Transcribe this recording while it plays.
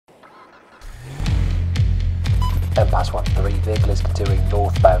Pass 13, vehicle is continuing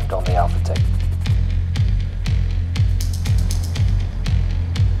northbound on the Alpha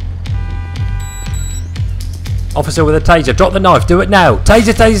 2. Officer with a taser, drop the knife, do it now.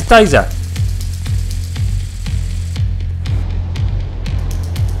 Taser, taser, taser.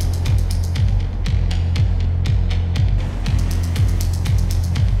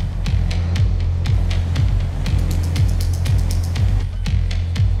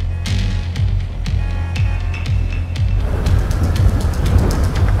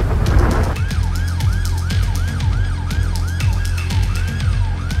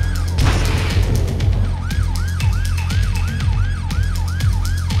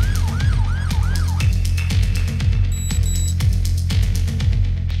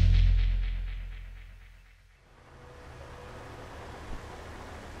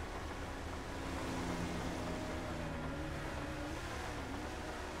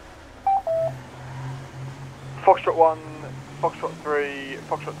 Foxtrot 1, Foxtrot 3,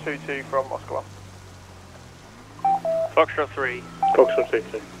 Foxtrot 2-2 from Oscar 1. Foxtrot 3. Foxtrot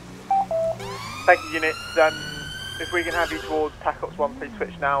 2-2. Thank you, units. If we can have you towards TACOPS 1, please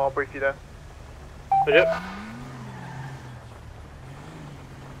switch now. I'll brief you there. Yep.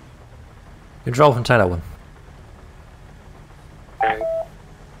 Control from Taylor 1. Can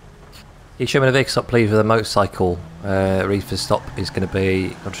you show me the vehicle stop, please, with a motorcycle? Reefer stop is going to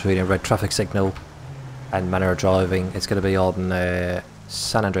be contravening a red traffic signal and manner of driving. It's going to be on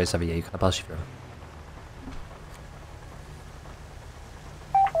San Andreas Avenue. Can I pass you through?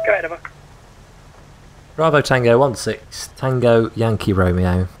 Go ahead, Emma. Bravo Tango 16 Tango Yankee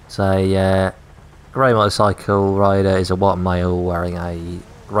Romeo. It's a grey motorcycle rider is a white male wearing a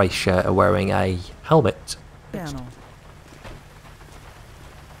grey shirt and wearing a helmet. Channel.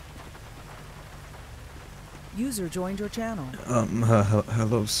 User joined your channel.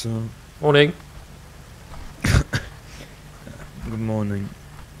 Hello, sir. Morning. Good morning.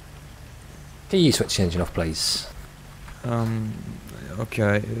 Can you switch the engine off, please?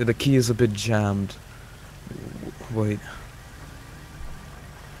 Okay. The key is a bit jammed. Wait.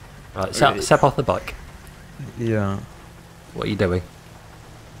 Right, step off the bike. Yeah. What are you doing?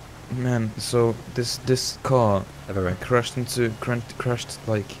 Man, so this car Everywhere. crashed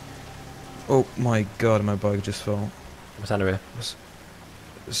like. Oh my god, my bike just fell. What's under here?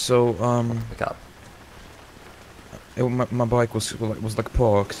 So Pick up. my bike was like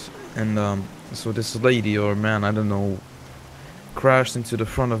parked, and so this lady or man, I don't know, crashed into the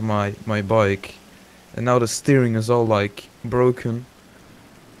front of my bike, and now the steering is all like broken.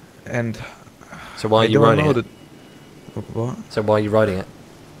 And So why are you riding it? What? So why are you riding it?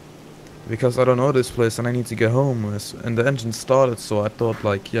 Because I don't know this place and I need to get home, and the engine started, so I thought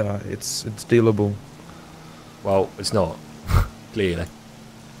like, yeah, it's dealable. Well, it's not. Clearly.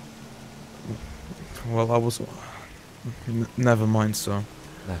 Well, I was. Never mind, so.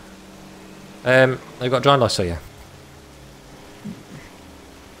 No. They've got a driving license, yeah?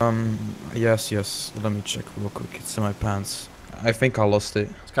 Yes. Let me check real quick. It's in my pants. I think I lost it.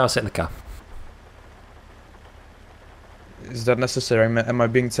 Let's go and sit in the car. Is that necessary? Am I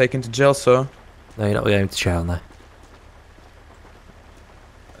being taken to jail, sir? No, you're not going to jail now.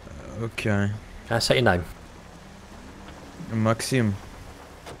 Okay. Can I say your name? Maxim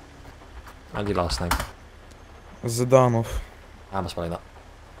And your last name? Zdanov. How am I spelling that?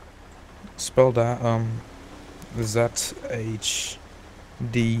 Spell that, ZHDANOV.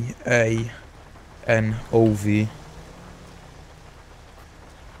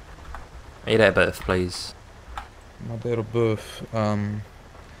 Your date of birth, please. My date of birth,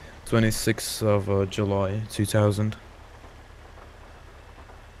 26th of July 2000.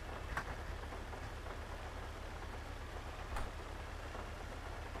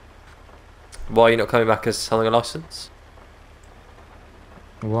 Why are you not coming back as selling a license?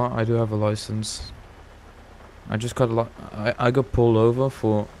 Well, I do have a license. I just got I got pulled over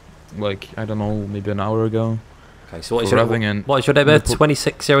for, like, I don't know, maybe an hour ago. Okay, so what is your date of birth?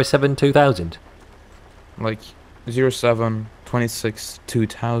 26/07/2000. Like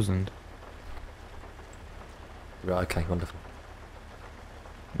 07/26/2000. Right. Okay. Wonderful.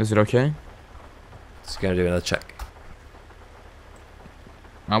 Is it okay? Just gonna do another check.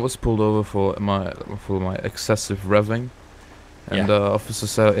 I was pulled over for my excessive revving, and Yeah. the officer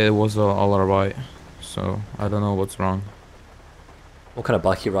said it was all alright. So I don't know what's wrong. What kind of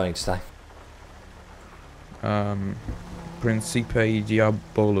bike are you riding today? Principe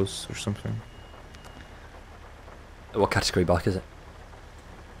Diabolus or something. What category bike is it?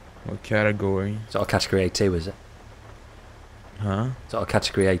 What category? Is it a category A2? Is it? Huh? Is it a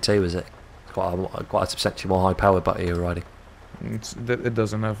category A2? Is it? It's quite a substantially more high powered bike you're riding. It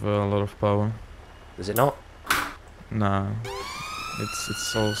doesn't have a lot of power. Does it not? Nah,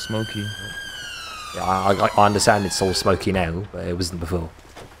 it's all smoky. Yeah, I understand it's all smoky now, but it wasn't before.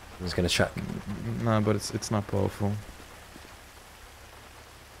 I'm just gonna check. Nah, but it's not powerful.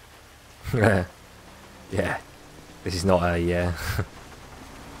 Yeah. This is not a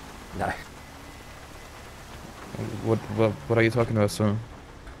no. What are you talking about, sir?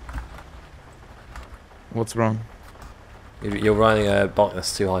 What's wrong? You're running a bike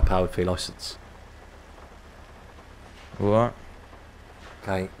that's too high powered for your license. What?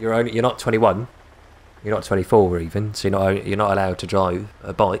 Okay, you're not 21. You're not 24 even, so you're not allowed to drive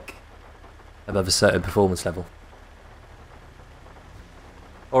a bike above a certain performance level.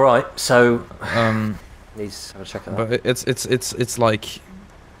 All right, so needs to have a check at that. But it's like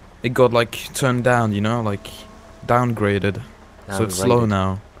it got like turned down, you know, like downgraded. So it's slow Downgraded.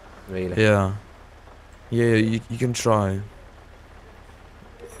 now. Really? Yeah. Yeah, you can try.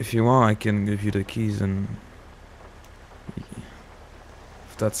 If you want, I can give you the keys, and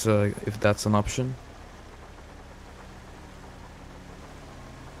if that's an option.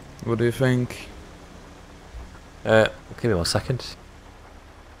 What do you think? Give me 1 second.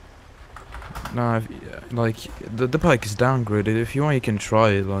 No, like the bike is downgraded. If you want, you can try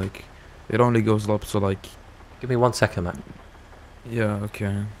it. Like it only goes up to like. Give me 1 second, Matt. Yeah. Okay.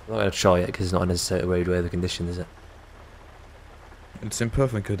 I'm not going to try it because it's not in a road weather condition, is it? It's in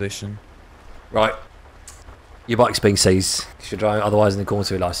perfect condition. Right. Your bike's being seized. You should drive otherwise in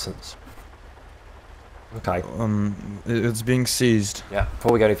accordance with your license. Okay. It's being seized. Yeah.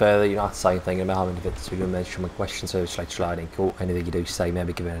 Before we go any further, you don't have to say anything about having if we can mention my question, so straight sliding court. Anything you do say,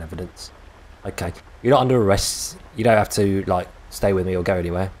 maybe give it an evidence. Okay. You're not under arrest. You don't have to like stay with me or go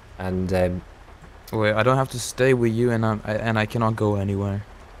anywhere. And Wait, I don't have to stay with you, and I cannot go anywhere.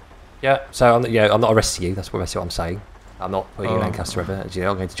 yeah. So I'm not arresting you. That's what I'm saying. I'm not putting you in Lancaster River. You're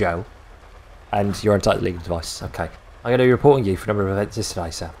not going to jail. And you're entitled to legal advice. Okay. I'm going to be reporting you for a number of events this today,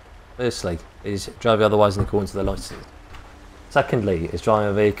 sir. Firstly, is driving otherwise in accordance with the licence. Secondly, is driving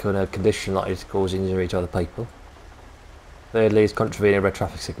a vehicle in a condition likely to cause injury to other people. Thirdly, is contravening a red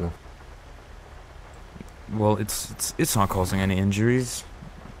traffic signal. Well, it's not causing any injuries.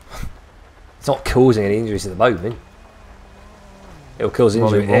 It's not causing any injuries at the moment. It'll cause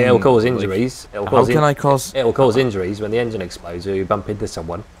Well, injury. it It'll won't, cause like, injuries. How can I cause? It'll cause injuries when the engine explodes, or you bump into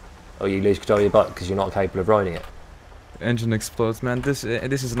someone, or you lose control of your bike because you're not capable of riding it. Engine explodes, man. This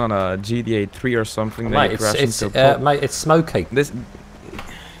is not a GTA3 or something. that Mate, you crash it's into. mate, it's smoking. This.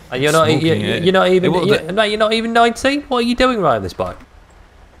 And you're not. Smoking, You're not even. well, You're not even 19. What are you doing riding this bike?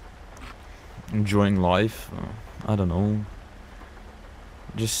 Enjoying life. I don't know.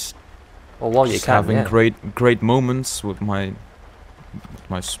 Just. Well, while you Just can, having yeah. great moments with my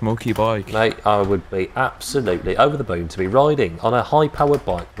smoky bike. Mate, I would be absolutely over the moon to be riding on a high-powered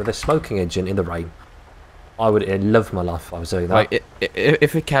bike with a smoking engine in the rain. I would love my life if I was doing that. Like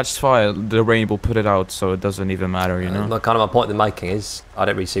if it catches fire, the rain will put it out, so it doesn't even matter, you know. Kind of my point they're making is I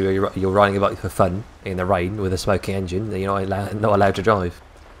don't really see where you're riding a bike for fun in the rain with a smoking engine that you're not allowed to drive.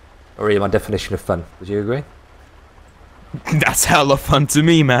 Or really my definition of fun. Would you agree? That's hella fun to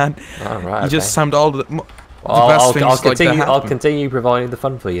me, man. Oh, right, You okay. just summed all the best I'll things like continue. that I'll happen. continue providing the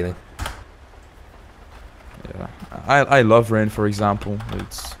fun for you then. Yeah, I love rain, for example.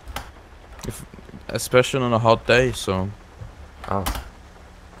 Especially on a hot day, so Oh,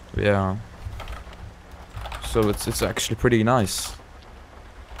 yeah. So it's actually pretty nice.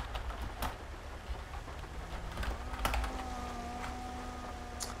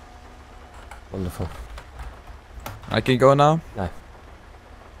 wonderful. I can go now? No.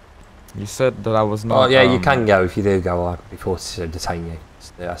 You said that I was not. Oh yeah, you can go if you do go. I'd be forced to detain you.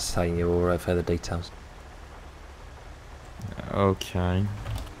 Detain you or further details. Okay.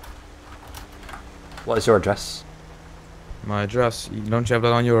 What is your address? My address. Don't you have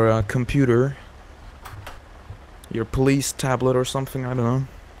that on your computer? Your police tablet or something? I don't know.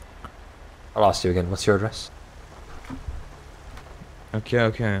 I'll ask you again. What's your address? Okay.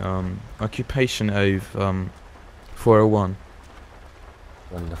 Occupation of 401.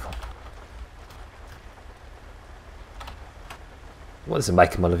 Wonderful. What is the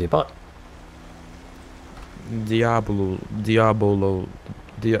make and model of your bike? Diabolical.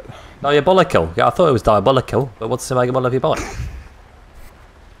 Diabolical. Yeah, I thought it was diabolical, but what's the make and model of your bike?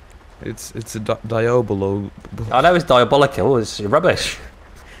 It's a Diabolo. I know it's diabolical. It's rubbish.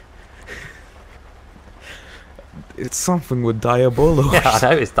 It's something with Diabolo. Yeah, I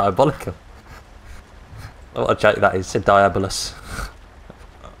know it's diabolical. What a joke that is. It's diabolus.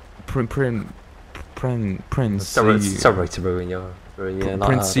 Sorry to ruin your night.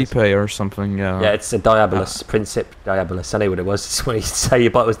 Principe or something. Yeah. Yeah, it's a diabolus. Princip diabolus. I knew what it was. It's when you say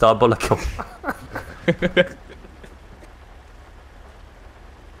your bike was diabolical.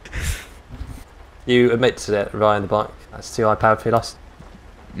 You admit to it riding the bike. That's too high powered for your license.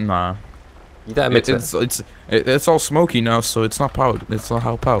 Nah. You don't admit to it. It's all smoky now, so it's not powered. It's not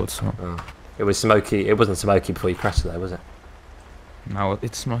how powered. So. Oh. It was smoky. It wasn't smoky before you crashed though, was it? No,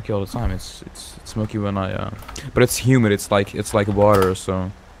 it's smoky all the time. It's smoky when I but it's humid. It's like water,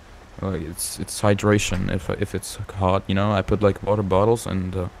 so like it's hydration. If it's hot, you know, I put like water bottles,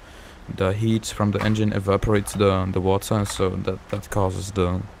 and the heat from the engine evaporates the water, so that causes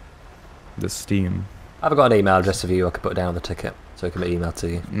the steam. I've got an email address of you I could put down on the ticket, so it can be emailed to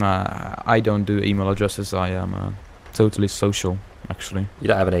you. Nah, I don't do email addresses. I am totally social, actually. You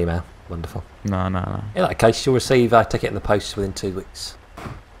don't have an email. Wonderful. Nah. In that case, you'll receive a ticket in the post within 2 weeks.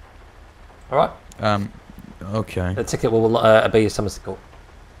 Alright? Okay. The ticket will be as someone's court.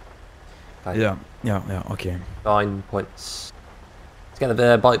 Okay. Yeah, okay. 9 points. To get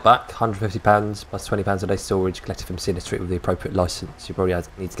the bike back, £150 plus £20 a day storage collected from Cedar Street with the appropriate licence. You probably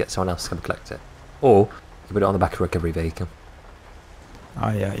need to get someone else to come collect it. Or, you can put it on the back of a recovery vehicle.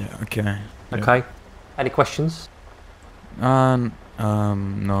 Oh, yeah, okay. Okay. Any questions? No.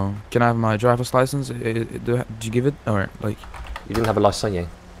 Can I have my driver's license? Did you give it? Or, like... You didn't have a license on you?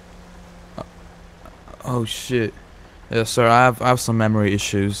 Oh, shit. Yeah, sir, I have some memory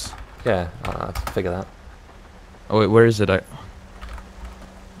issues. Yeah, I can figure that. Oh, wait, where is it? Wait,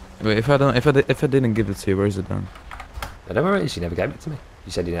 if I didn't give it to you, where is it then? I don't know where it is, you never gave it to me.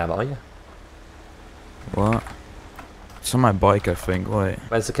 You said you didn't have it on you. What? It's on my bike, I think. Wait.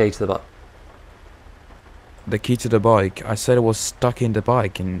 Where's the key to the bike? The key to the bike? I said it was stuck in the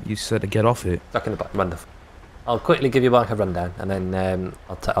bike, and you said to get off it. Stuck in the bike, wonderful. I'll quickly give your bike a rundown, and then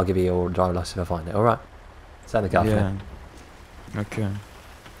I'll give you your driver license if I find it, alright? Stand the car for me. Okay.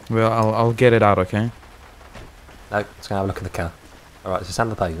 Well, I'll get it out, okay? No, just gonna have a look at the car. Alright, so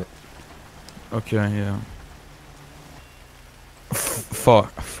stand the pavement. Okay, yeah.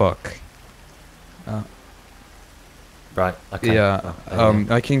 Fuck. Right, okay. Yeah,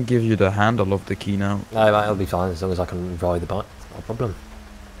 I can give you the handle of the key now. No, mate, it'll be fine as long as I can ride the bike. It's not a problem.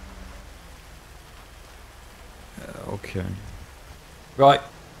 Okay. Right,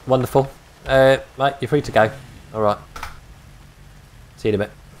 wonderful. Mate, you're free to go. Alright. See you in a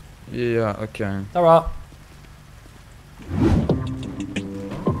bit. Yeah, okay. Alright.